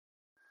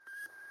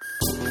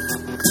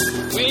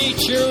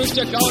choose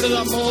to go to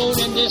the moon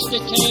in this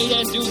decade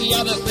and do the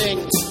other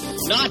things.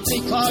 Not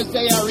because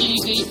they are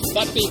easy,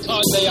 but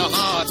because they are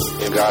hard.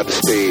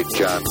 Godspeed,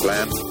 John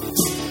Glenn.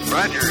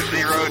 Roger,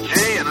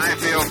 0J, and I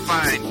feel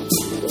fine.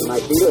 Get my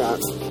feet out.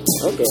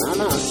 Okay, I'm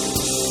out.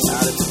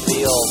 How does it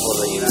feel for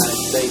the United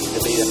States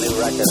to be the new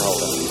record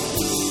holder?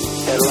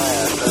 At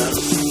last, huh?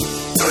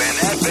 When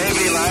that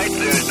baby lights,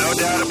 there's no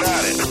doubt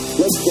about it.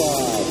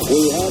 Liftoff.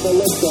 We have a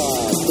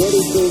liftoff.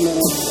 32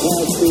 minutes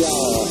past the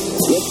hour.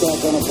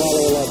 Liftoff on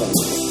Apollo 11.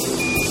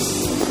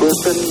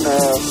 Listen,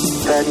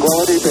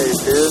 Tranquility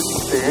Base here.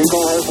 The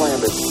Eagle has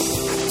landed.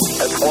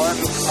 That's one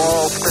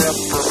small step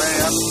for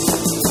man,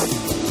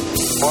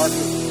 One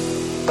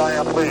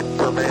giant leap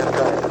for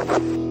mankind.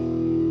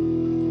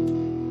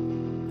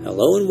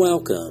 Hello and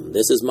welcome.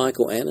 This is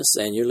Michael Annis,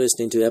 and you're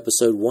listening to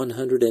episode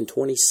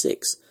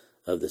 126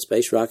 of the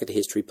Space Rocket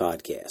History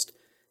Podcast.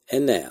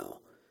 And now,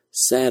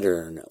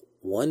 Saturn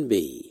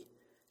 1B,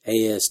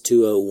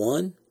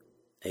 AS-201,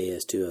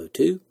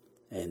 AS-202,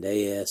 and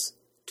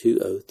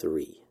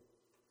AS-203.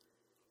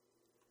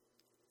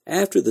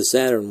 After the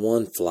Saturn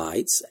I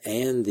flights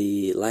and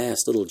the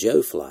last Little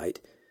Joe flight,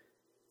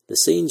 the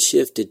scene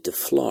shifted to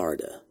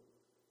Florida,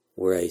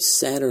 where a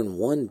Saturn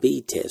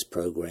 1B test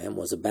program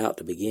was about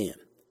to begin.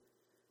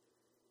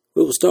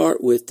 We will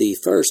start with the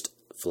first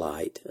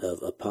flight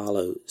of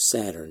Apollo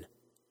Saturn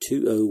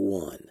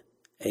 201,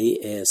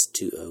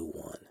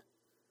 AS-201.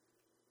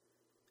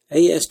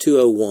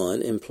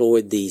 AS-201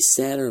 employed the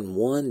Saturn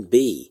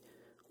 1B,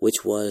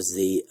 which was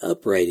the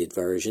uprated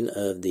version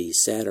of the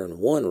Saturn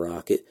I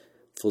rocket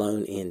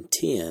flown in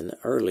 10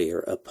 earlier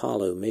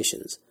Apollo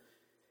missions.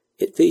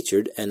 It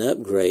featured an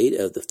upgrade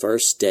of the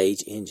first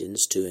stage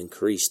engines to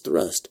increase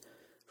thrust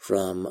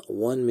from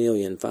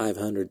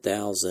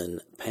 1,500,000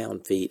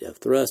 pound-feet of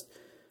thrust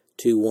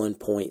to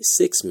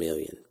 1.6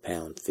 million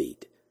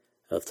pound-feet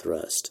of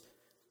thrust.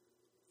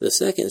 The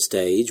second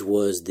stage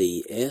was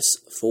the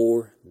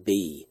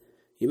S-4B.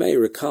 You may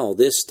recall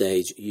this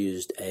stage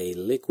used a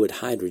liquid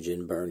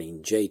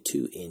hydrogen-burning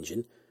J-2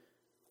 engine,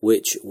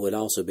 which would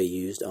also be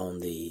used on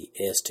the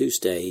S-2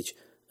 stage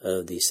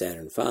of the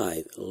Saturn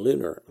V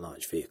lunar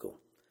launch vehicle.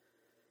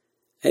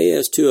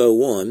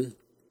 AS-201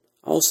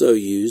 also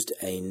used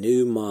a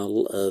new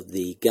model of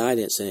the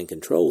guidance and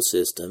control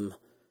system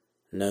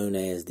known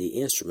as the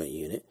instrument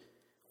unit,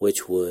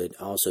 which would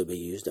also be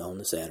used on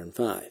the Saturn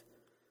V.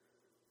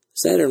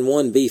 Saturn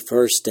 1B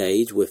first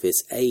stage, with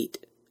its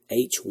 8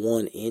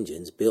 H-1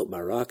 engines built by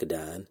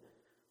Rocketdyne,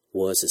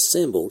 was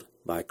assembled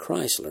by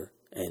Chrysler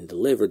and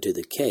delivered to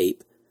the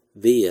Cape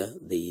via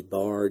the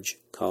barge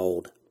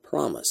called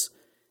Promise.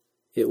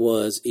 It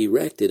was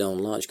erected on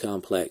Launch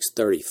Complex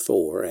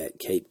 34 at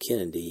Cape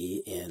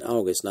Kennedy in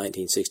August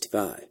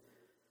 1965.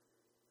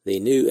 The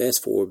new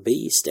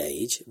S-4B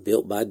stage,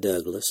 built by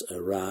Douglas,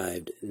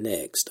 arrived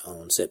next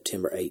on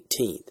September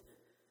 18th.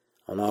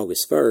 On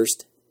August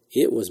 1st,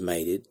 it was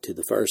mated to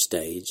the first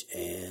stage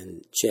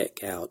and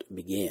check-out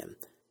began.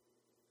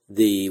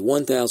 The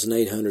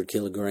 1,800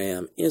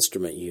 kilogram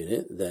instrument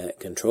unit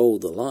that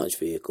controlled the launch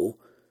vehicle,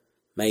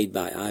 made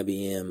by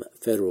IBM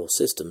Federal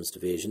Systems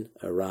Division,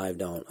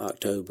 arrived on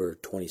October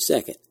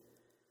 22nd.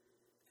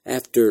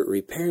 After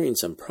repairing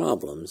some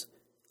problems,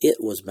 it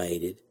was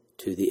mated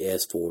to the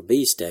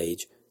S-4B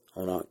stage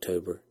on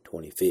October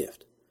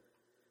 25th.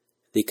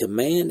 The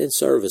Command and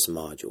Service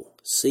Module,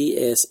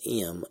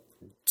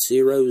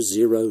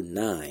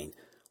 CSM-009,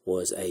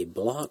 was a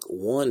Block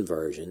 1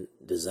 version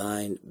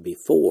designed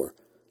before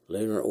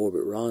Lunar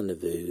Orbit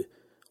Rendezvous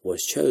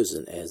was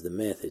chosen as the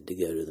method to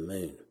go to the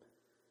Moon.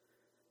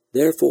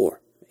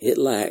 Therefore, it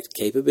lacked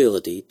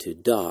capability to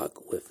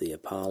dock with the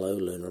Apollo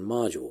lunar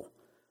module.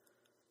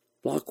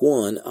 Block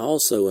 1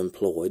 also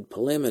employed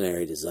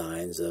preliminary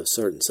designs of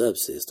certain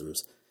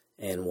subsystems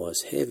and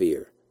was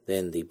heavier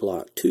than the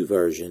Block 2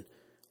 version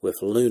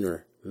with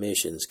lunar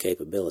missions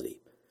capability.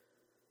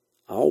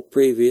 All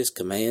previous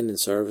command and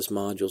service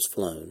modules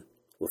flown,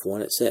 with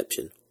one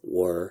exception,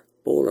 were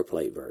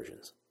boilerplate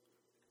versions.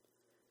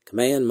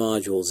 Command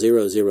Module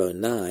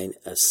 009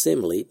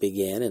 assembly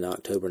began in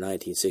October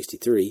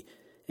 1963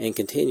 and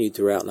continued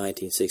throughout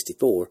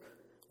 1964,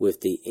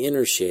 with the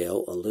inner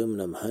shell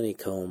aluminum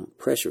honeycomb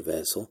pressure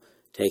vessel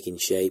taking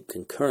shape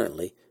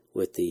concurrently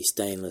with the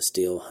stainless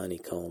steel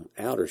honeycomb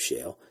outer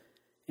shell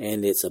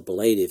and its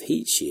ablative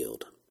heat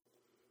shield.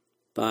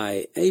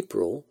 By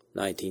April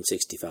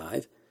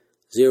 1965,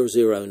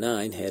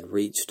 009 had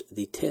reached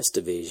the test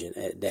division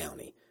at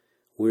Downey,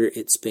 where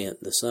it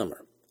spent the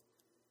summer.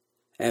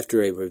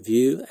 After a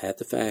review at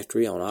the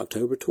factory on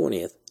October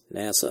 20th,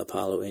 NASA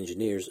Apollo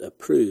engineers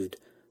approved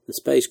the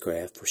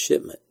spacecraft for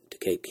shipment to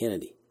Cape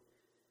Kennedy.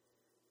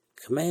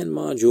 Command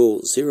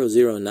Module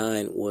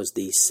 009 was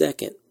the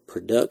second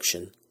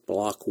production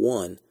Block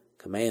 1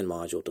 command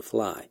module to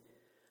fly,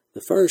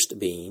 the first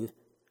being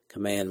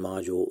Command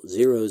Module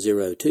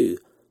 002,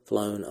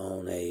 flown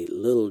on a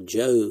Little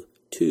Joe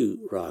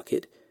 2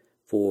 rocket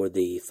for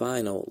the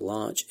final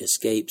Launch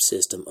Escape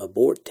System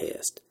abort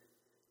test,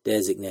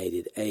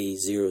 designated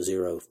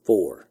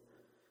A004.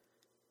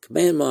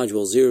 Command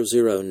Module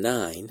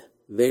 009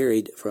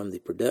 varied from the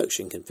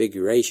production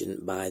configuration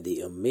by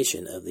the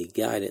omission of the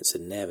guidance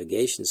and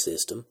navigation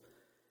system,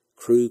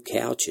 crew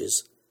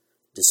couches,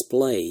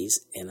 displays,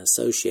 and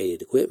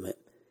associated equipment,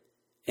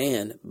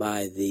 and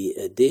by the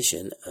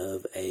addition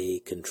of a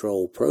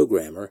control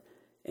programmer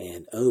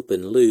and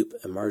open-loop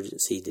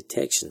emergency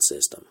detection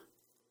system.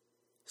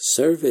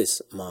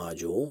 Service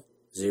Module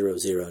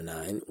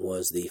 009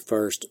 was the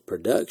first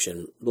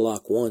production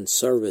Block 1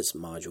 service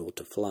module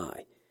to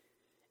fly.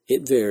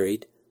 It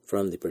varied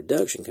from the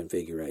production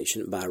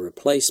configuration by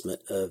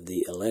replacement of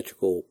the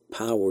electrical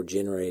power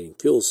generating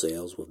fuel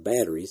cells with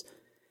batteries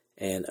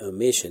and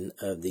omission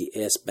of the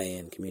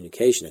S-band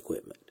communication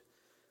equipment.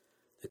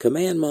 The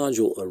command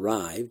module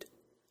arrived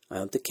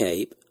at the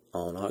Cape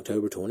on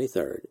October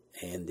 23rd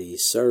and the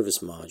service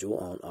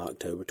module on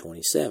October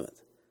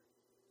 27th.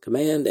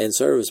 Command and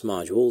Service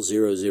Module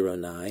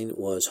 009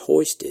 was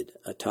hoisted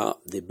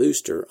atop the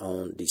booster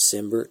on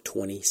December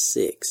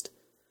 26th.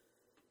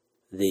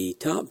 The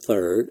top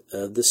third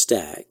of the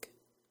stack,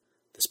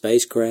 the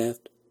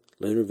spacecraft,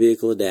 lunar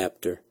vehicle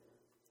adapter,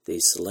 the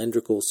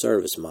cylindrical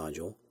service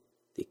module,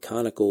 the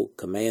conical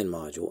command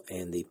module,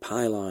 and the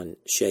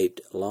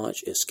pylon-shaped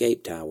launch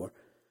escape tower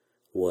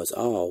was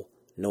all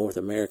North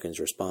American's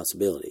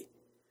responsibility.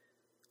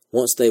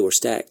 Once they were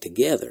stacked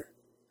together,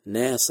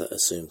 NASA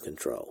assumed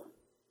control.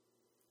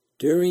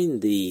 During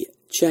the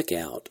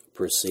checkout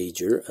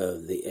procedure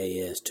of the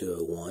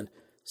AS-201,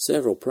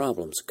 several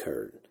problems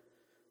occurred.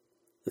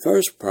 The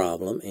first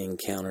problem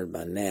encountered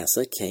by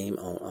NASA came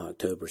on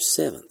October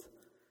 7th.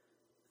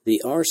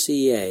 The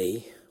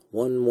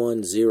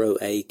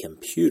RCA-110A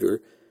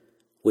computer,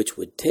 which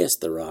would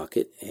test the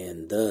rocket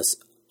and thus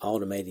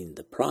automating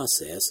the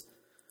process,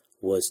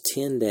 was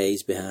 10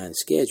 days behind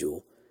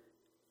schedule,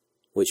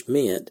 which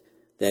meant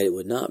that it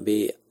would not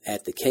be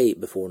at the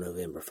Cape before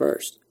November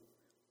 1st.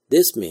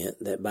 This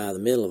meant that by the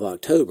middle of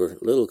October,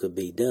 little could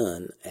be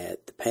done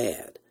at the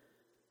pad.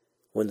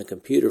 When the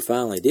computer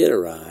finally did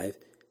arrive,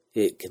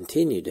 it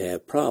continued to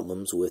have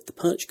problems with the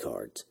punch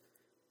cards.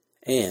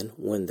 And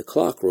when the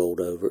clock rolled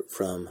over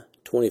from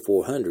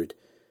 2400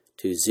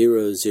 to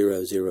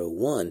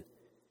 0001,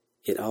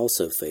 it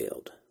also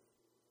failed.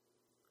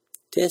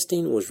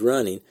 Testing was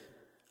running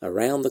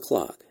around the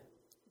clock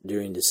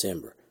during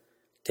December.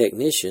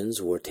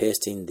 Technicians were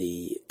testing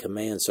the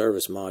command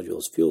service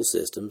module's fuel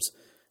systems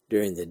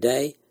during the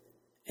day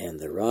and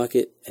the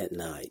rocket at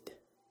night.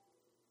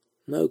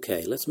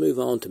 Okay, let's move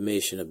on to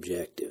mission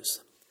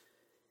objectives.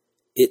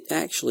 It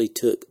actually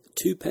took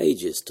 2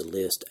 pages to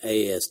list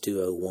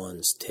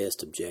AS-201's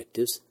test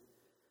objectives,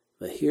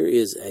 but here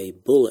is a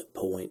bullet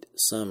point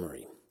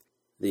summary.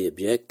 The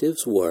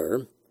objectives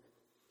were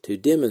to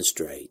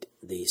demonstrate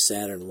the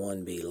Saturn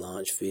 1B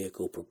launch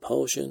vehicle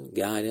propulsion,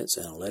 guidance,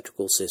 and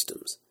electrical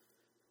systems.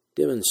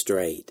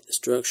 Demonstrate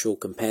structural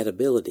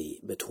compatibility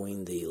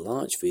between the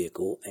launch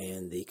vehicle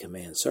and the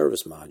command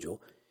service module,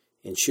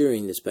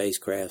 ensuring the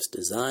spacecraft's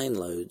design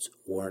loads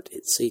weren't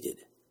exceeded.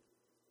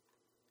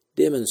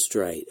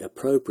 Demonstrate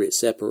appropriate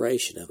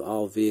separation of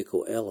all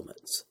vehicle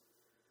elements.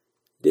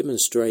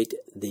 Demonstrate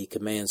the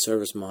command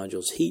service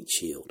module's heat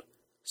shield,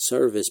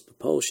 service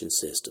propulsion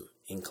system,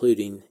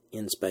 including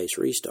in-space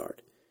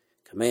restart,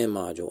 command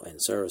module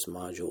and service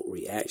module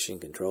reaction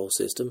control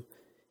system,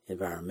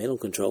 environmental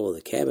control of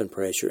the cabin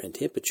pressure and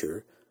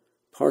temperature,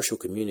 partial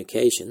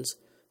communications,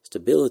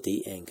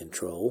 stability and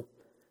control,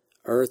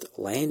 Earth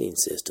landing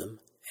system,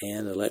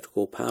 and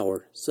electrical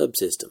power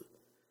subsystem.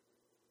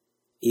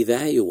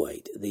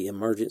 Evaluate the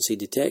emergency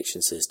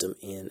detection system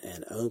in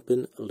an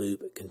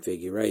open-loop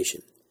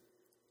configuration.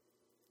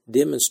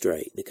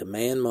 Demonstrate the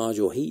command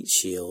module heat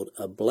shield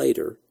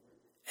ablator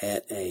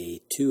at a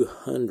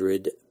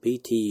 200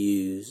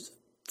 BTUs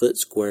foot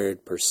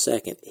squared per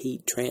second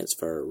heat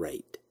transfer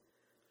rate.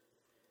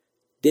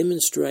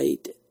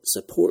 Demonstrate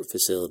support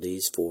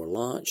facilities for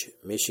launch,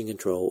 mission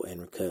control,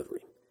 and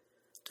recovery.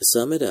 To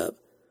sum it up,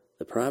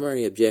 the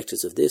primary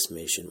objectives of this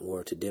mission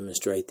were to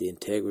demonstrate the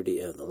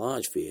integrity of the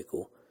launch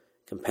vehicle,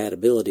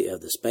 compatibility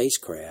of the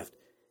spacecraft,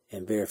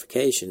 and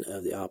verification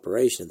of the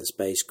operation of the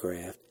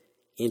spacecraft,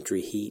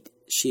 entry heat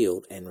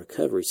shield, and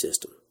recovery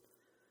system.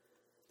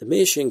 The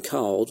mission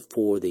called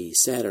for the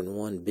Saturn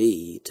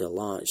 1B to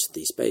launch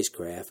the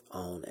spacecraft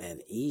on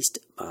an east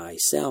by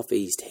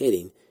southeast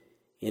heading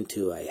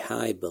into a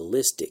high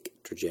ballistic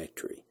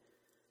trajectory.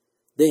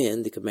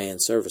 Then the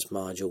command service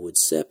module would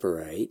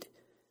separate.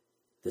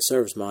 The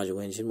service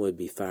module engine would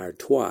be fired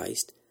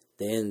twice.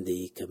 Then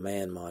the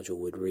command module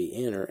would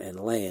re-enter and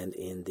land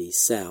in the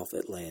South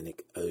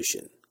Atlantic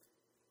Ocean.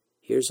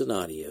 Here's an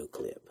audio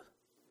clip.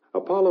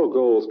 Apollo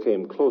goals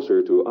came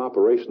closer to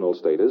operational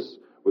status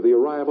with the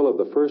arrival of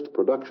the first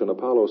production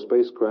Apollo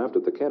spacecraft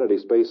at the Kennedy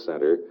Space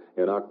Center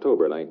in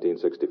October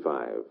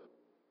 1965.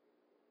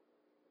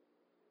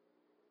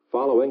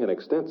 Following an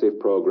extensive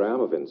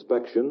program of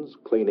inspections,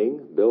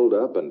 cleaning,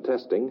 build-up, and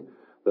testing,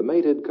 the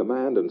mated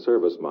command and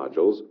service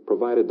modules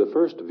provided the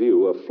first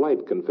view of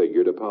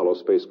flight-configured Apollo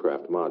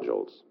spacecraft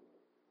modules.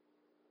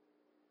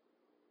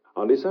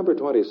 On December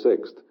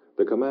 26th,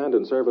 the command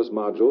and service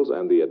modules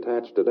and the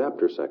attached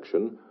adapter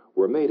section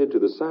were mated to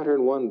the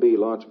Saturn 1B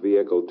Launch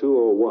Vehicle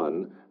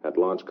 201 at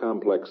Launch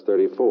Complex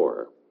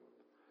 34.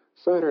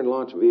 Saturn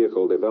launch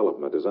vehicle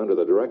development is under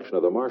the direction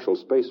of the Marshall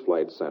Space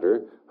Flight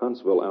Center,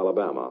 Huntsville,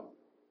 Alabama.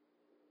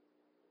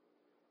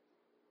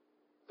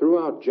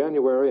 Throughout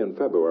January and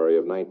February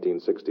of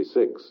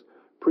 1966,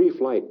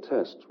 pre-flight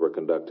tests were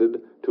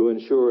conducted to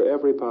ensure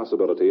every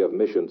possibility of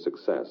mission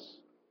success.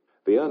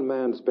 The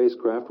unmanned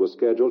spacecraft was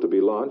scheduled to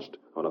be launched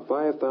on a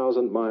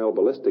 5,000-mile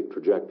ballistic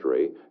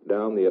trajectory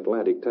down the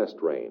Atlantic Test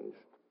Range.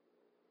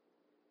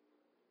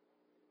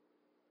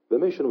 The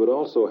mission would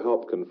also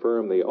help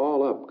confirm the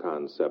all-up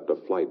concept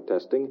of flight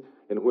testing,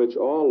 in which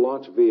all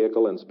launch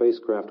vehicle and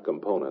spacecraft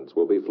components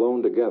will be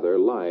flown together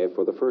live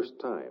for the first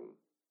time.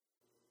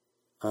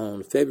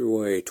 On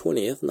February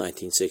 20th,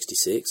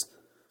 1966,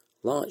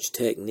 launch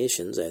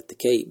technicians at the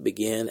Cape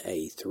began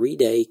a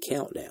 3-day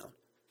countdown,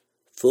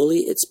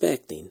 fully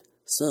expecting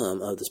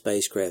some of the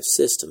spacecraft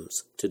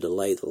systems to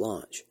delay the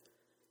launch.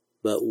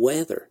 But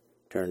weather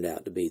turned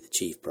out to be the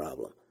chief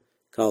problem,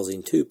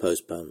 causing 2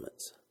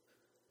 postponements.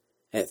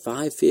 At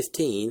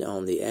 5:15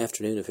 on the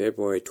afternoon of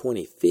February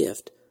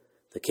 25th,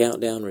 the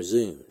countdown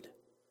resumed.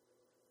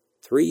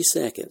 3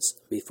 seconds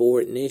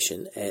before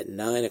ignition at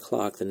 9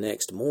 o'clock the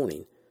next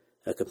morning,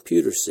 a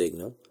computer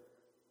signaled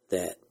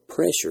that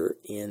pressure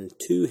in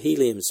 2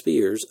 helium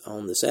spheres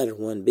on the Saturn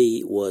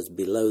 1B was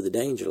below the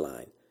danger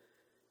line.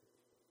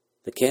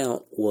 The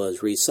count was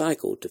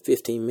recycled to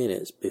 15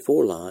 minutes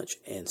before launch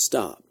and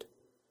stopped.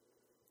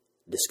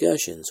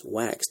 Discussions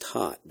waxed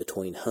hot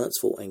between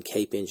Huntsville and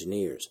Cape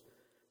engineers,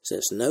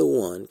 since no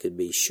one could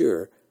be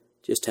sure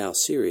just how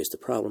serious the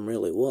problem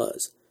really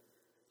was.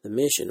 The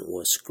mission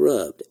was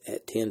scrubbed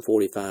at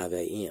 10:45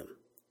 a.m.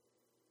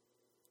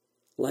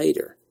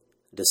 Later,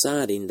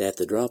 deciding that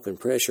the drop in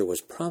pressure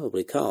was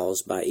probably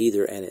caused by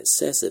either an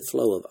excessive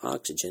flow of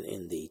oxygen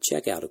in the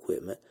checkout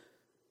equipment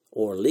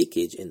or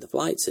leakage in the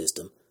flight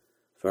system,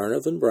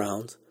 Furneaux and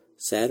Brown's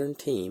Saturn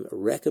team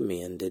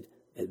recommended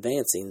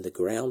advancing the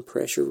ground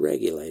pressure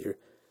regulator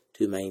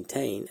to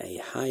maintain a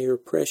higher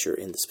pressure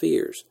in the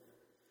spheres.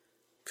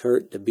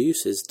 Kurt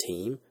Debuse's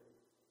team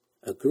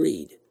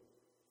agreed.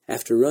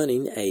 After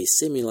running a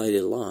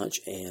simulated launch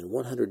and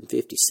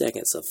 150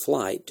 seconds of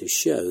flight to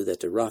show that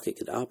the rocket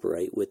could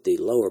operate with the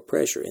lower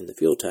pressure in the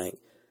fuel tank,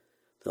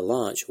 the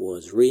launch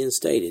was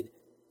reinstated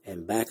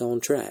and back on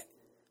track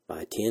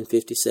by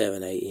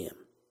 10:57 a.m.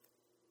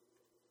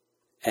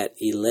 At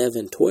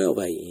 11:12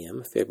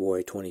 a.m.,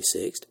 February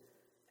 26th,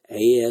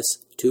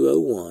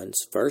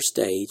 AS-201's first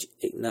stage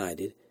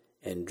ignited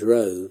and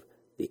drove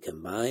the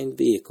combined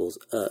vehicles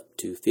up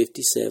to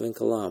 57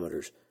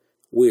 kilometers,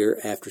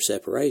 where, after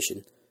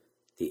separation,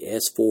 the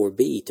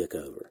S-4B took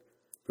over,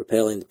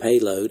 propelling the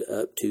payload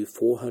up to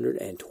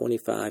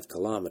 425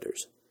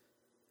 kilometers.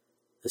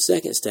 The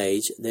second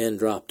stage then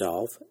dropped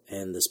off,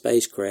 and the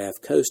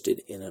spacecraft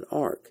coasted in an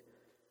arc,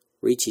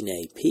 reaching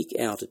a peak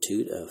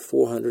altitude of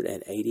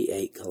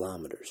 488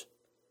 kilometers.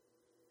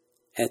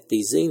 At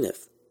the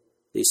zenith,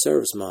 the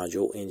service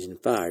module engine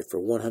fired for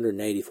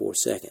 184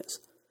 seconds,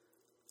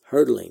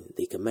 hurtling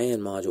the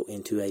command module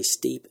into a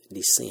steep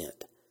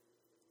descent.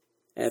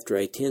 After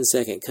a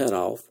 10-second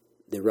cutoff,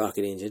 the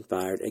rocket engine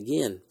fired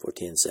again for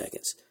 10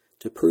 seconds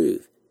to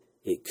prove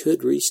it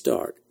could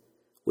restart,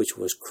 which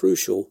was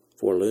crucial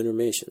for lunar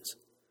missions.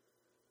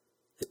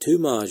 The 2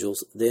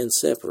 modules then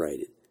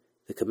separated,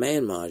 the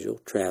command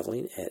module,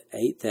 traveling at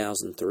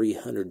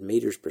 8,300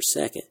 meters per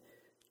second,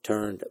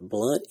 turned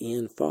blunt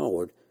end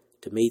forward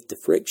to meet the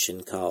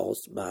friction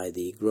caused by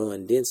the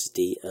growing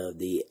density of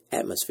the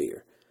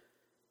atmosphere,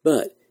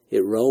 but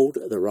it rolled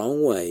the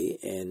wrong way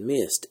and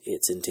missed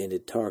its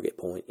intended target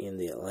point in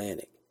the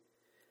Atlantic.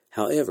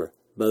 However,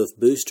 both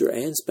booster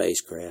and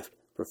spacecraft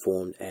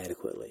performed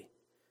adequately.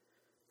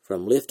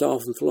 From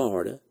liftoff in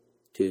Florida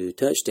to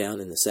touchdown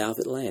in the South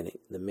Atlantic,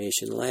 the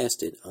mission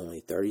lasted only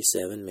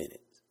 37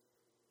 minutes.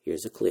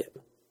 Here's a clip.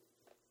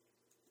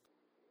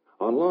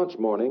 On launch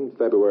morning,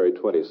 February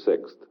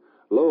 26th,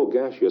 low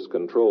gaseous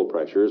control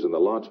pressures in the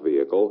launch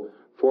vehicle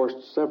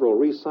forced several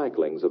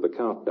recyclings of the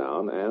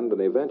countdown and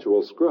an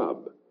eventual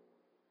scrub.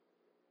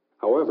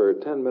 However,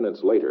 10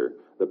 minutes later,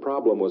 the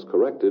problem was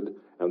corrected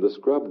and the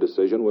scrub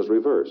decision was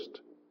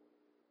reversed.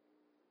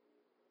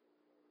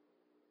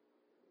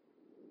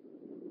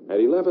 At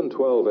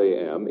 11:12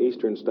 a.m.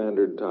 Eastern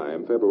Standard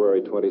Time,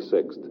 February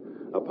 26th,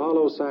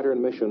 Apollo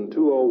Saturn Mission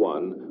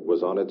 201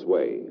 was on its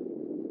way.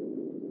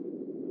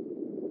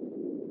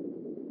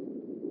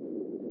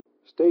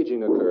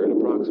 Staging occurred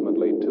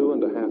approximately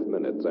 2.5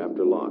 minutes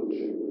after launch.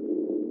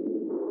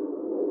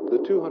 The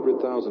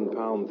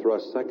 200,000-pound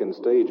thrust second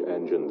stage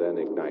engine then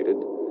ignited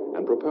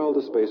and propelled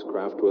the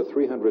spacecraft to a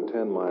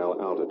 310-mile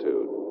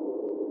altitude.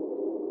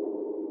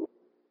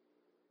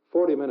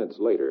 40 minutes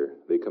later,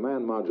 the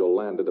command module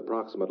landed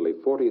approximately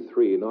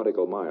 43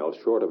 nautical miles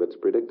short of its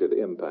predicted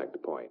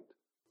impact point.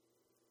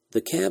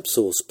 The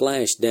capsule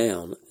splashed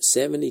down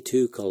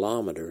 72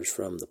 kilometers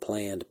from the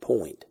planned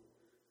point.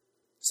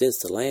 Since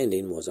the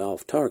landing was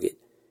off target,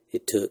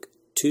 it took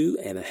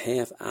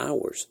 2.5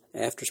 hours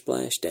after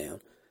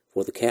splashdown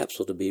for the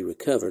capsule to be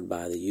recovered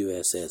by the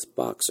USS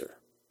Boxer.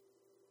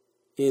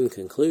 In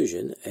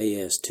conclusion,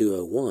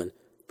 AS-201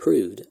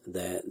 proved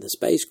that the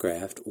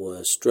spacecraft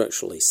was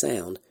structurally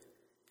sound,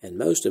 and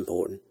most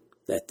important,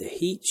 that the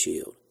heat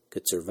shield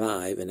could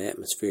survive an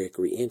atmospheric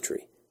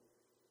re-entry.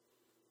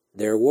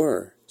 There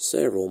were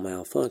several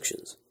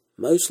malfunctions,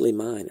 mostly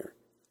minor,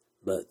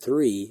 but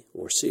 3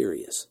 were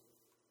serious.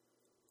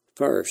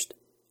 First,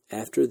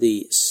 after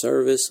the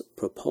service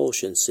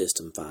propulsion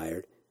system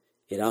fired,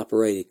 it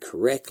operated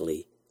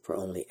correctly for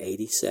only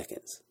 80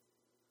 seconds.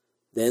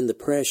 Then the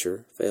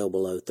pressure fell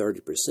below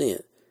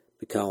 30%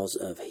 because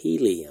of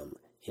helium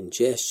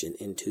ingestion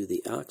into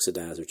the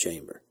oxidizer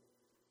chamber.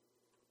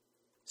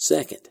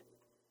 Second,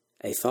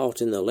 a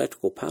fault in the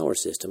electrical power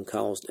system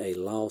caused a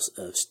loss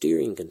of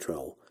steering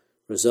control,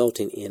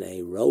 resulting in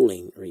a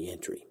rolling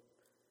re-entry.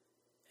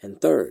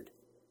 And third,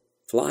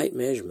 flight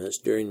measurements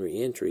during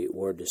re-entry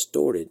were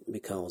distorted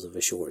because of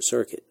a short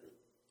circuit.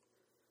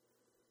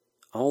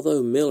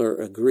 Although Miller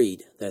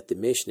agreed that the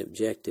mission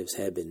objectives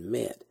had been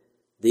met,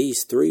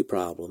 these 3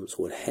 problems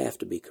would have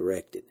to be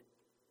corrected.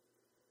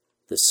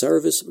 The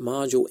service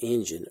module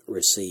engine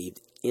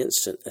received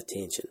instant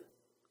attention.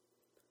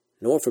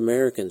 North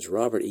American's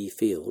Robert E.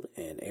 Field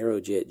and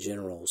Aerojet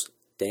General's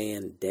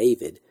Dan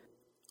David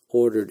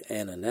ordered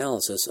an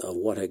analysis of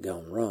what had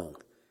gone wrong.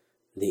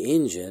 The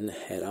engine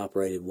had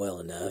operated well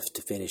enough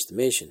to finish the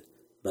mission,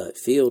 but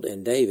Field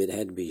and David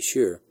had to be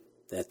sure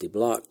that the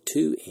Block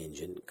 2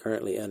 engine,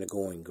 currently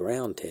undergoing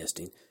ground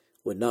testing,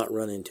 would not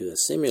run into a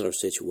similar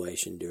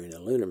situation during a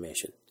lunar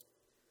mission.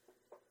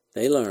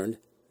 They learned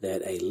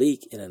that a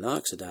leak in an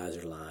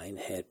oxidizer line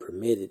had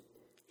permitted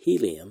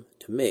helium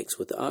to mix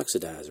with the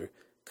oxidizer,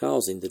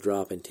 causing the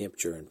drop in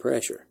temperature and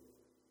pressure.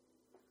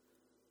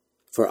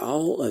 For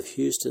all of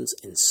Houston's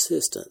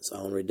insistence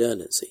on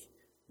redundancy,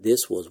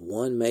 this was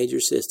one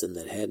major system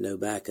that had no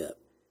backup,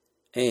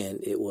 and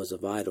it was a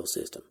vital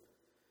system.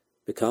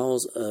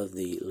 Because of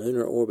the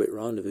Lunar Orbit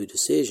Rendezvous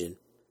decision,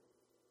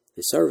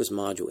 the service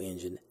module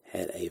engine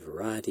had a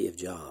variety of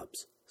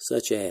jobs,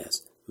 such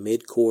as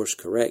mid-course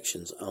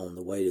corrections on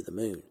the way to the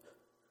Moon,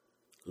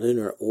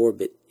 lunar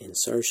orbit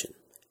insertion,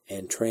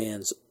 and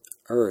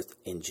trans-Earth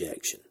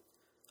injection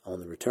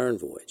on the return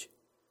voyage.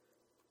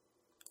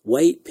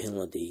 Weight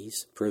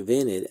penalties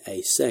prevented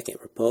a second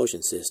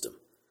propulsion system.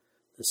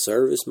 The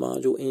service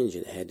module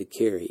engine had to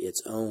carry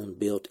its own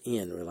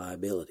built-in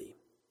reliability.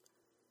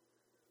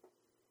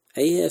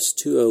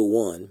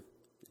 AS-201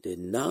 did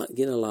not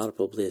get a lot of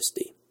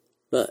publicity,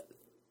 but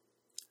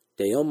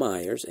Dale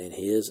Myers and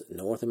his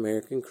North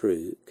American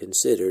crew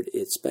considered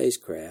its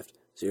spacecraft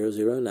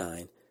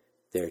 009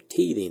 their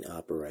teething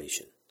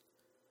operation.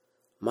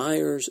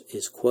 Myers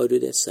is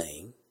quoted as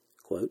saying,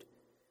 quote,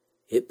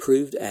 "It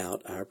proved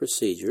out our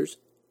procedures,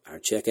 our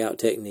checkout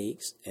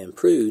techniques, and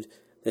proved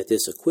that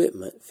this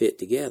equipment fit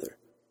together.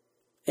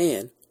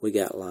 And we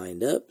got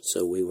lined up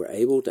so we were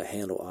able to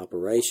handle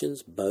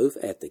operations both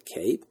at the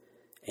Cape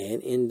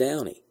and in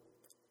Downey.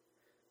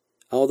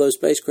 Although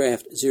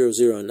spacecraft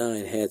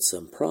 009 had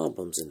some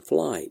problems in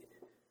flight,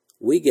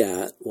 we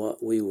got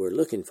what we were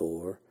looking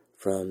for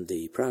from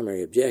the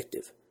primary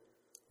objective,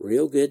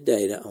 real good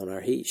data on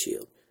our heat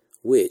shield,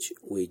 which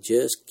we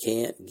just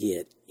can't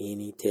get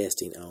any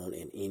testing on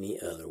in any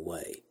other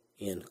way."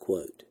 End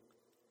quote.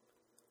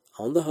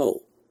 On the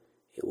whole,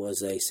 it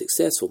was a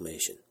successful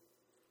mission,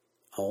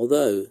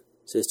 although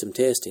system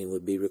testing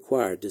would be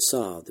required to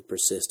solve the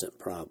persistent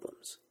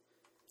problems.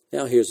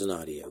 Now here's an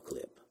audio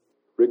clip.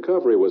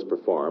 Recovery was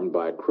performed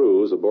by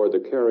crews aboard the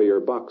carrier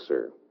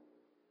Boxer.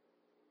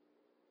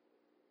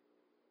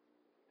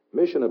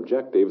 Mission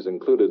objectives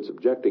included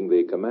subjecting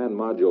the command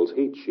module's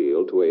heat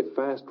shield to a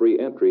fast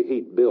re-entry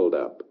heat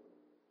buildup.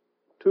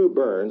 2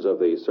 burns of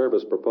the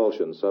service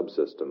propulsion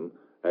subsystem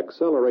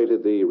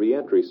accelerated the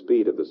re-entry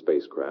speed of the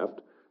spacecraft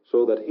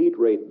so that heat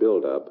rate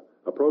buildup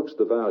approached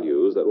the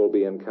values that will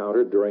be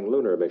encountered during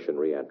lunar mission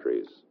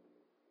re-entries.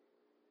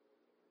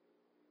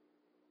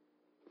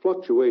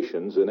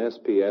 Fluctuations in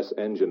SPS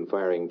engine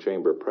firing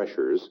chamber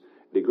pressures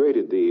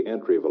degraded the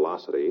entry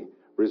velocity,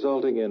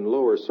 resulting in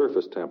lower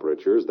surface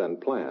temperatures than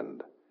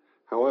planned.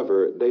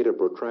 However, data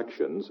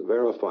protractions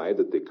verified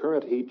that the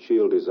current heat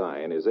shield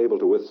design is able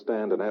to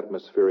withstand an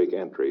atmospheric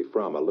entry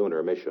from a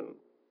lunar mission.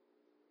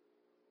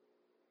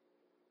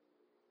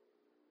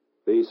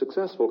 The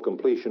successful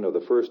completion of the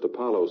first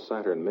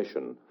Apollo-Saturn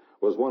mission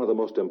was one of the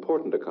most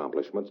important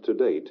accomplishments to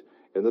date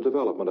in the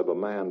development of a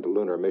manned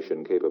lunar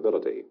mission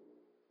capability.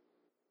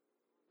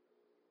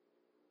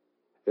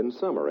 In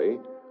summary,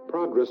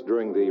 progress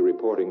during the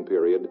reporting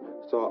period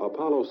saw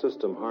Apollo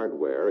system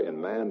hardware in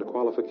manned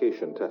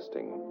qualification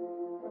testing.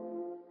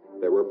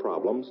 There were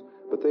problems,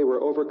 but they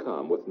were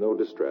overcome with no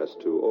distress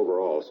to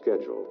overall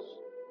schedules.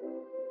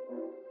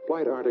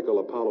 Flight Article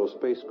Apollo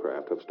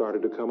spacecraft have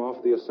started to come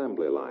off the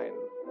assembly line.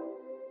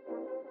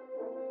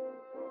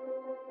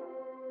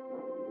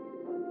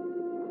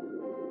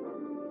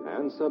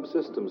 And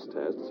subsystems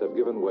tests have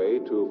given way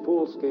to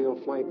full-scale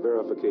flight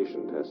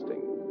verification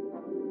testing.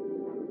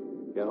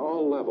 In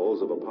all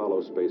levels of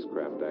Apollo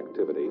spacecraft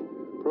activity,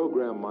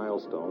 program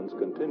milestones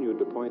continued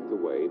to point the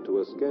way to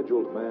a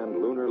scheduled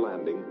manned lunar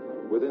landing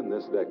within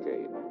this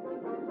decade.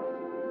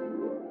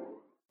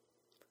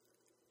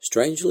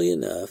 Strangely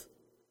enough,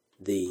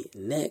 the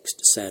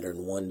next Saturn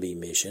 1B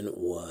mission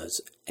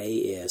was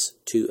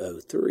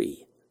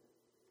AS-203.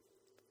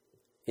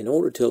 In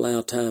order to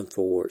allow time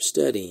for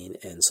studying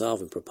and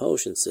solving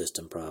propulsion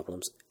system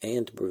problems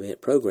and to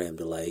prevent program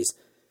delays,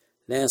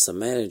 NASA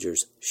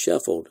managers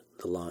shuffled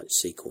the launch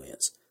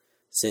sequence.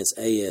 Since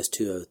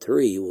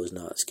AS-203 was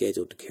not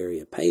scheduled to carry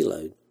a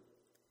payload,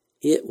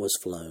 it was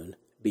flown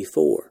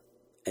before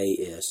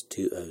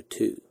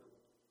AS-202.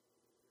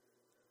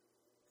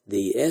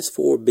 The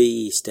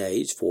S-4B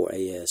stage for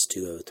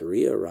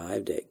AS-203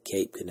 arrived at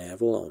Cape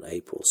Canaveral on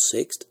April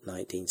 6,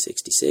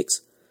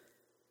 1966.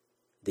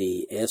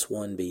 The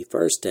S-1B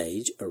first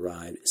stage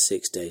arrived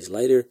 6 days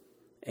later,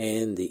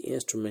 and the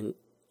instrument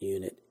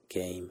unit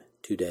came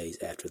 2 days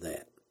after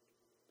that.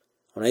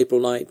 On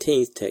April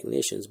 19th,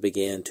 technicians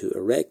began to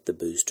erect the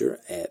booster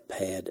at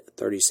Pad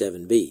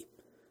 37B.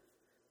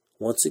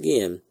 Once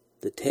again,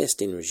 the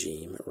testing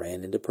regime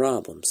ran into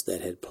problems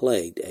that had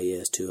plagued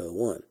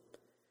AS-201,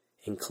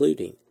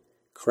 including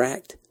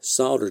cracked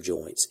solder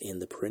joints in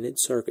the printed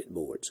circuit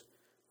boards,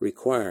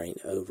 requiring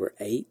over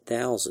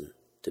 8,000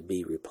 to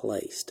be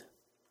replaced.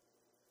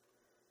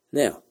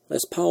 Now,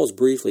 let's pause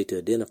briefly to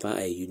identify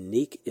a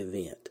unique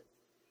event.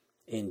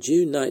 In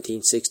June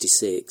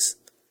 1966,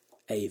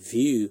 a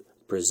view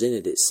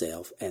presented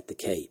itself at the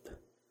Cape.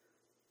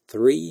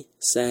 3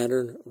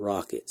 Saturn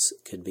rockets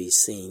could be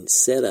seen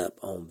set up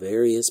on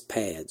various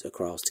pads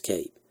across the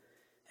Cape.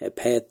 At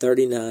Pad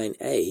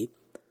 39A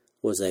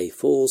was a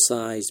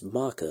full-sized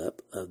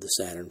mock-up of the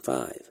Saturn V.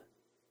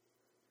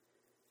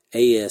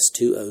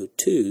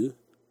 AS-202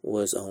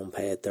 was on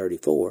Pad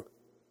 34,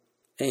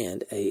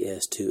 and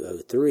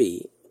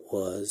AS-203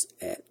 was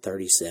at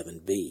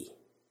 37B.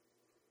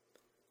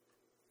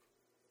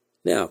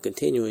 Now,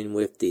 continuing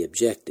with the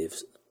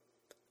objectives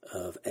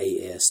of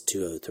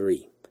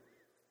AS-203.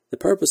 The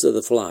purpose of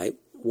the flight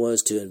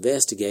was to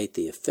investigate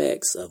the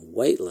effects of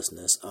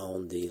weightlessness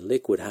on the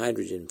liquid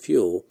hydrogen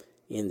fuel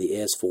in the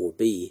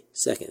S-4B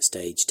second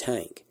stage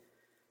tank.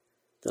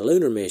 The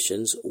lunar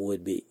missions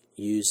would be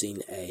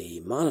using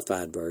a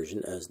modified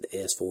version of the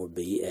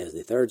S-4B as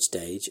the third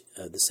stage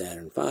of the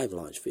Saturn V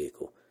launch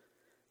vehicle.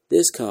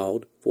 This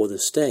called for the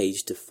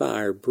stage to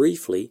fire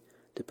briefly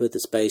to put the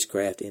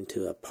spacecraft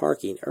into a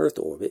parking Earth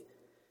orbit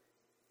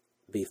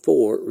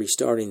before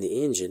restarting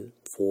the engine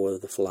for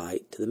the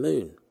flight to the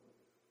moon.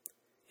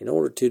 In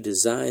order to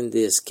design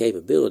this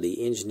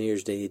capability,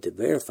 engineers needed to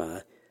verify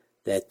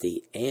that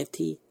the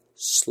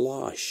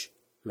anti-slosh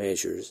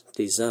measures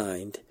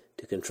designed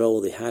to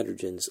control the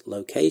hydrogen's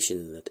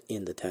location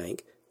in the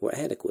tank were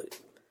adequate,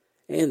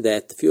 and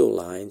that the fuel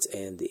lines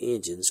and the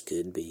engines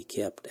could be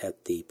kept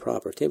at the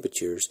proper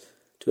temperatures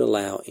to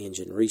allow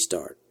engine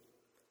restart.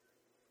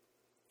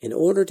 In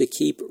order to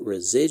keep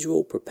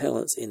residual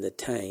propellants in the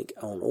tank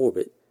on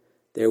orbit,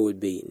 there would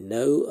be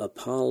no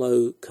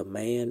Apollo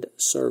Command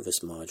Service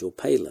Module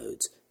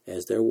payloads,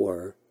 as there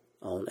were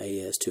on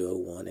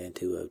AS-201 and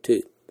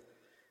 202.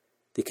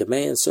 The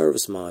Command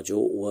Service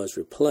Module was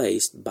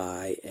replaced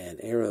by an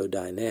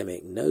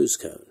aerodynamic nose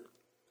cone.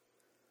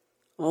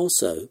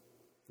 Also,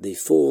 the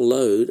full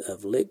load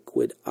of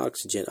liquid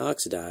oxygen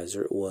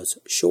oxidizer was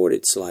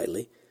shorted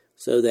slightly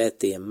so that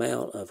the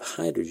amount of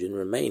hydrogen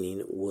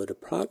remaining would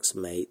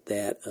approximate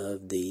that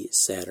of the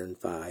Saturn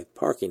V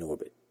parking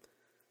orbit.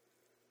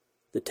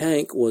 The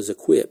tank was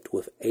equipped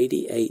with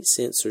 88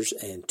 sensors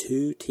and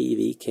 2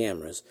 TV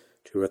cameras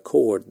to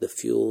record the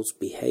fuel's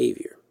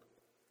behavior.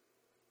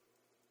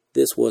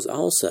 This was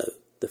also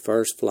the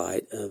first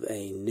flight of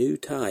a new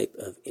type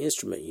of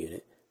instrument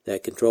unit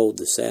that controlled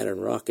the Saturn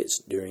rockets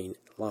during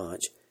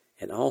launch,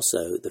 and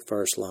also the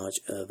first launch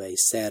of a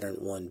Saturn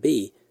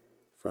 1B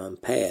from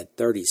Pad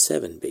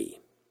 37B.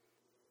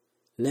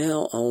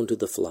 Now on to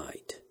the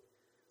flight.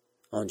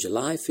 On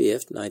July 5,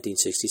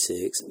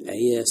 1966,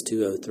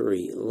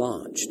 AS-203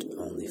 launched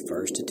on the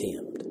first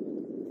attempt.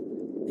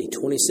 The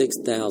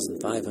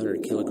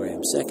 26,500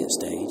 kilogram second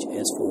stage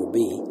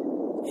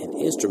S-4B and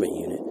instrument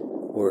unit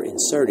were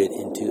inserted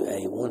into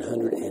a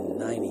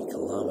 190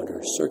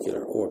 kilometer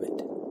circular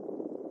orbit.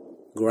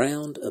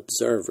 Ground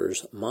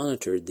observers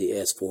monitored the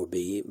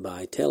S-4B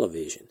by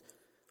television,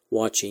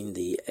 watching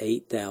the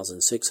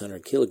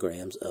 8,600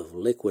 kilograms of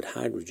liquid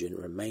hydrogen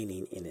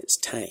remaining in its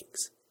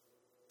tanks.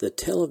 The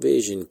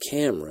television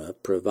camera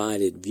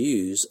provided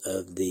views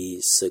of the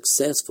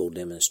successful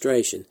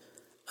demonstration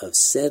of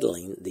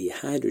settling the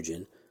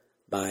hydrogen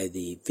by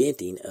the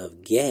venting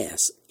of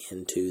gas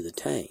into the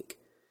tank,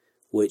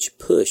 which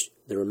pushed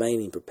the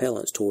remaining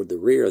propellants toward the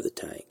rear of the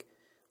tank,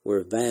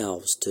 where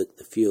valves took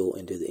the fuel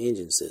into the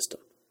engine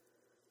system.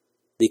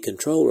 The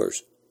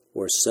controllers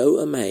were so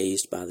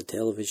amazed by the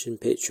television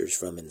pictures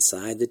from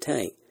inside the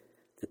tank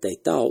that they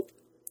thought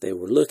they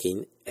were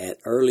looking at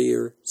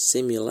earlier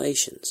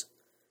simulations.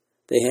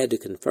 They had to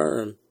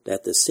confirm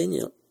that the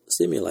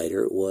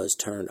simulator was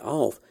turned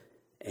off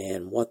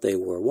and what they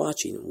were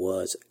watching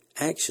was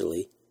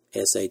actually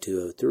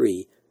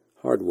SA-203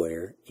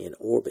 hardware in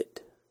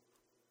orbit.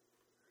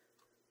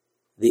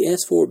 The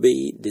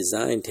S-4B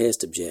design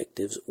test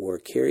objectives were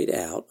carried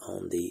out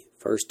on the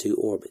first two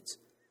orbits,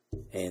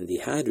 and the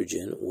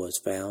hydrogen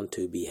was found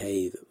to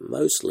behave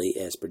mostly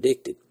as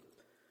predicted,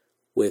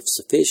 with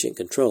sufficient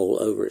control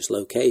over its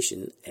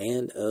location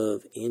and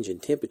of engine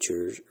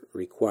temperatures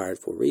required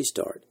for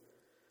restart.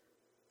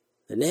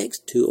 The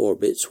next two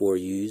orbits were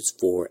used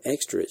for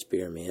extra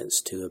experiments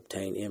to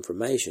obtain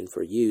information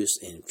for use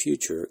in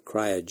future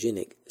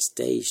cryogenic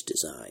stage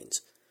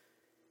designs.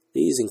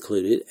 These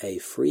included a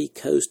free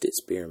coast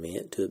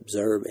experiment to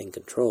observe and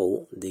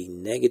control the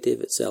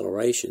negative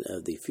acceleration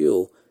of the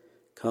fuel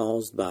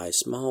caused by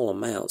small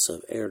amounts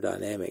of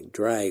aerodynamic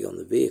drag on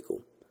the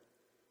vehicle,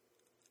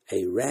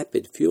 a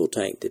rapid fuel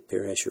tank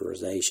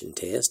depressurization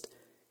test,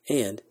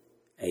 and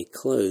a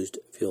closed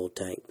fuel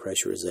tank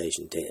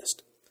pressurization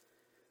test.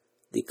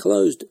 The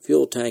closed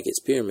fuel tank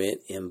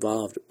experiment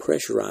involved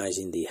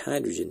pressurizing the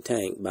hydrogen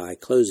tank by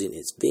closing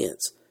its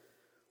vents,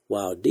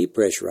 while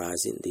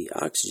depressurizing the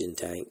oxygen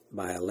tank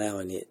by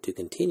allowing it to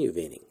continue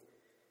venting.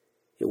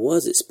 It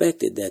was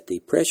expected that the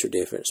pressure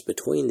difference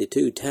between the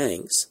two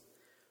tanks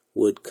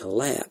would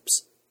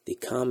collapse the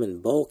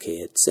common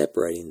bulkhead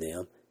separating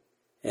them,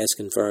 as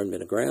confirmed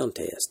in a ground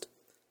test.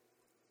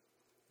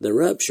 The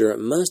rupture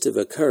must have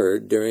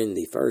occurred during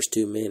the first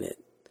 2-minute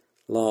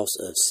loss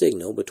of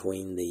signal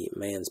between the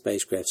Manned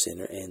Spacecraft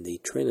Center and the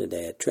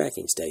Trinidad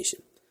tracking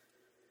station.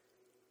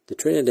 The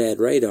Trinidad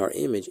radar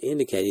image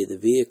indicated the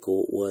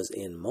vehicle was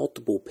in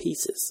multiple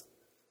pieces,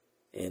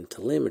 and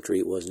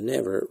telemetry was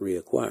never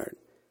reacquired.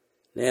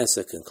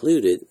 NASA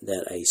concluded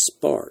that a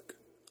spark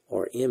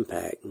or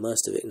impact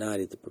must have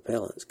ignited the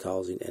propellants,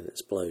 causing an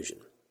explosion.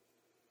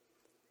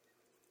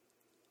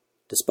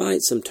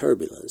 Despite some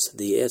turbulence,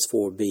 the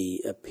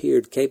S-4B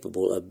appeared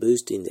capable of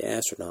boosting the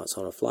astronauts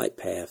on a flight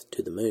path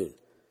to the moon.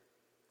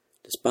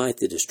 Despite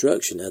the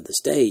destruction of the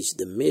stage,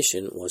 the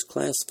mission was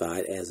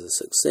classified as a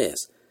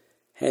success,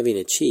 having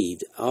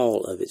achieved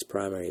all of its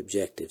primary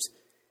objectives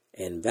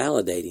and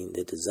validating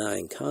the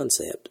design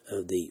concept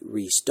of the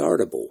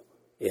restartable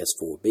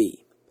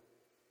S-4B.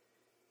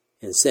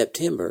 In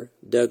September,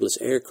 Douglas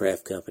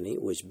Aircraft Company,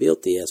 which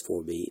built the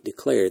S-4B,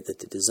 declared that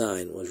the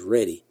design was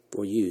ready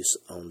for use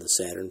on the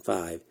Saturn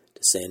V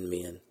to send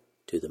men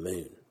to the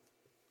moon.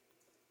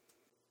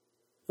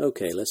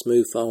 Okay, let's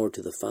move forward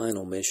to the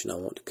final mission I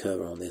want to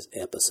cover on this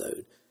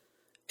episode,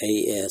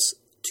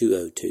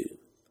 AS-202.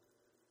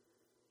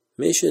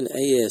 Mission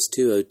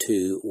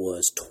AS-202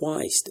 was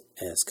twice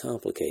as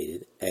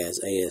complicated as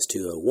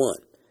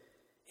AS-201.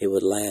 It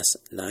would last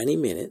 90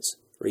 minutes,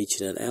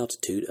 reaching an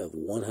altitude of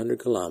 100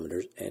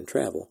 kilometers, and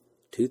travel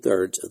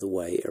 2/3 of the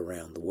way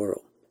around the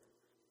world.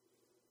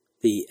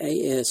 The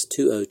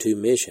AS-202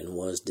 mission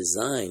was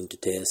designed to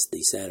test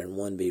the Saturn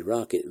 1B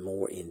rocket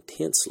more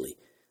intensely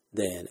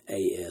than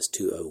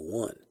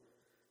AS-201.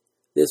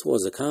 This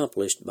was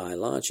accomplished by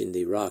launching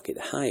the rocket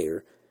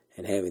higher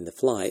and having the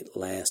flight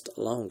last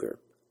longer.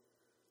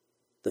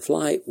 The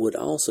flight would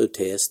also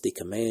test the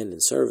Command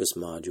and Service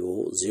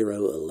Module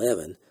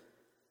 011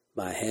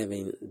 by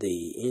having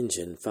the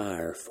engine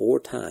fire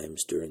 4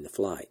 times during the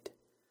flight.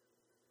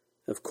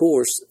 Of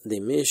course, the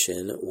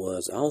mission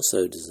was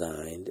also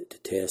designed to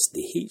test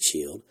the heat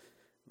shield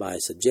by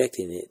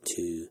subjecting it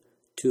to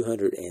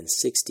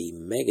 260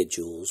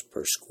 megajoules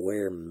per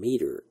square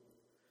meter.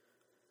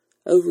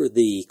 Over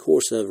the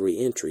course of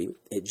re-entry,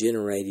 it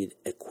generated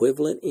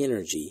equivalent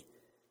energy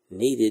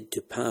needed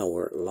to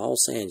power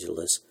Los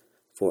Angeles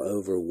for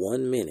over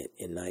 1 minute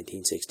in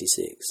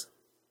 1966.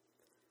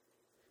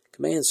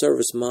 Command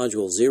Service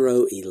Module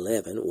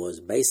 011 was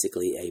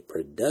basically a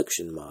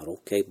production model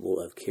capable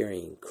of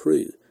carrying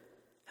crew.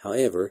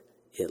 However,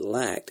 it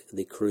lacked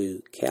the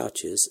crew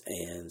couches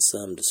and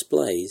some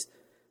displays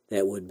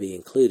that would be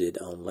included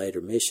on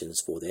later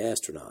missions for the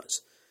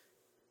astronauts.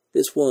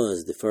 This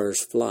was the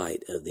first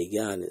flight of the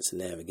guidance and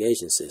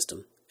navigation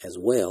system, as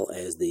well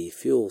as the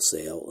fuel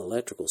cell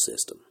electrical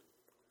system.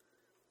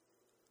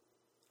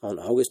 On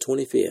August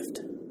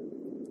 25th,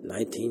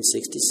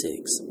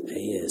 1966,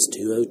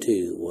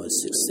 AS-202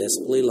 was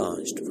successfully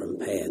launched from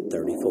Pad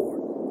 34.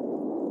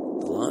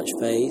 The launch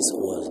phase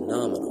was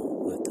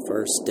nominal, with the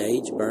first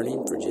stage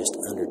burning for just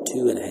under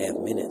 2.5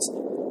 minutes,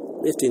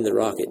 lifting the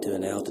rocket to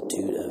an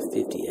altitude of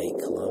 56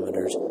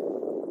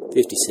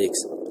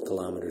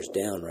 kilometers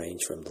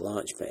downrange from the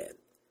launch pad.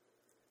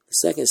 The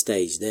second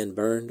stage then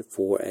burned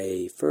for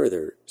a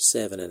further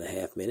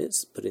 7.5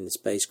 minutes, putting the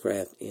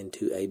spacecraft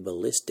into a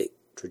ballistic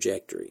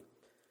trajectory.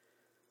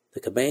 The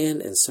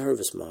Command and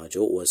Service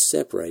Module was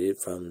separated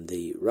from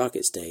the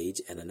rocket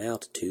stage at an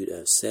altitude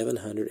of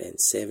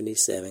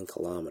 777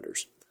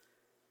 kilometers.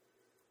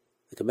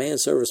 The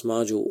Command Service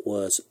Module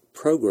was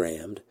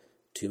programmed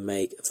to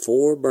make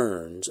 4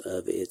 burns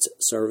of its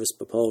service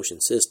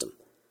propulsion system.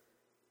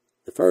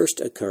 The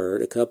first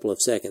occurred a couple of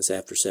seconds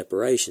after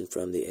separation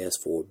from the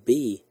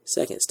S-4B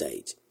second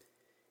stage.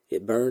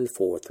 It burned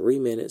for 3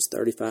 minutes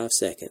 35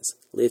 seconds,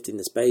 lifting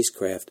the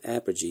spacecraft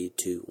apogee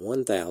to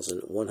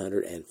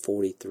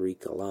 1,143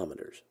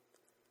 kilometers.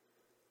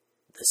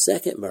 The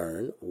second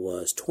burn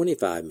was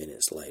 25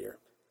 minutes later,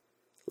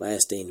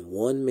 lasting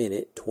 1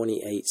 minute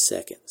 28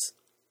 seconds.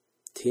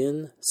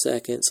 10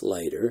 seconds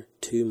later,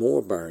 2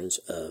 more burns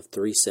of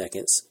 3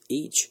 seconds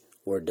each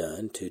were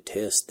done to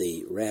test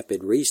the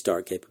rapid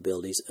restart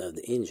capabilities of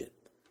the engine.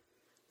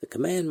 The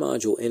command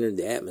module entered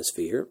the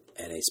atmosphere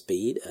at a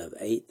speed of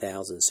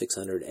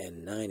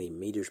 8,690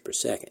 meters per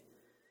second.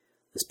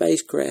 The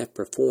spacecraft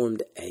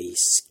performed a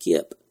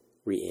skip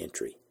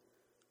re-entry,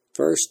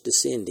 first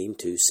descending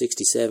to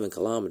 67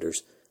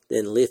 kilometers,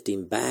 then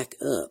lifting back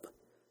up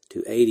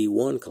to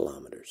 81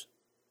 kilometers.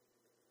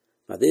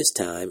 By this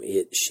time,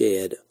 it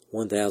shed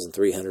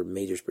 1,300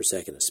 meters per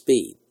second of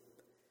speed.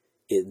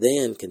 It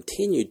then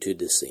continued to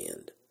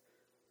descend.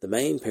 The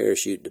main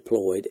parachute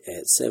deployed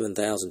at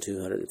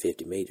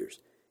 7,250 meters.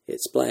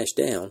 It splashed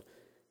down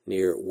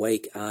near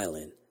Wake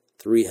Island,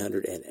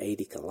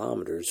 380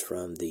 kilometers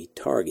from the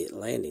target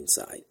landing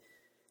site,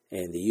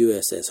 and the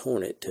USS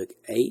Hornet took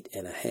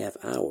 8.5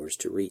 hours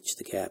to reach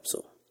the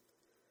capsule.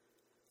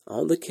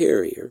 On the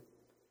carrier,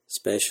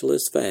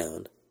 specialists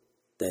found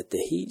that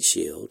the heat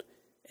shield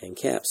and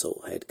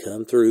capsule had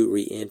come through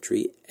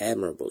re-entry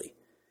admirably.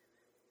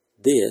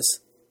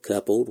 This,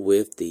 coupled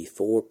with the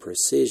 4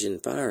 precision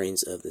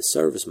firings of the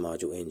service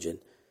module engine,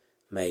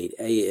 made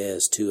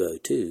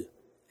AS-202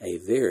 a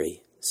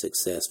very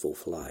successful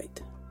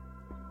flight.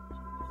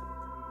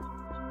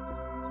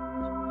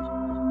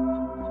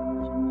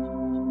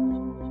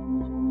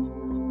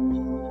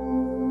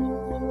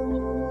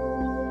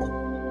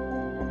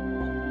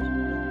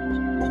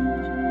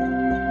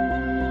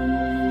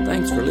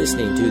 Thanks for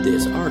listening to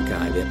this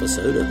archive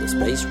episode of the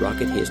Space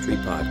Rocket History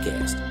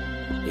Podcast.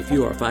 If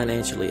you are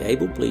financially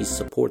able, please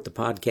support the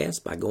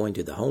podcast by going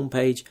to the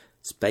homepage,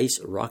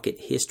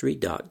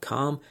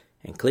 spacerockethistory.com,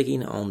 and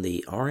clicking on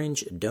the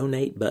orange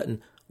Donate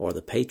button or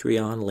the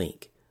Patreon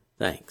link.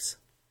 Thanks.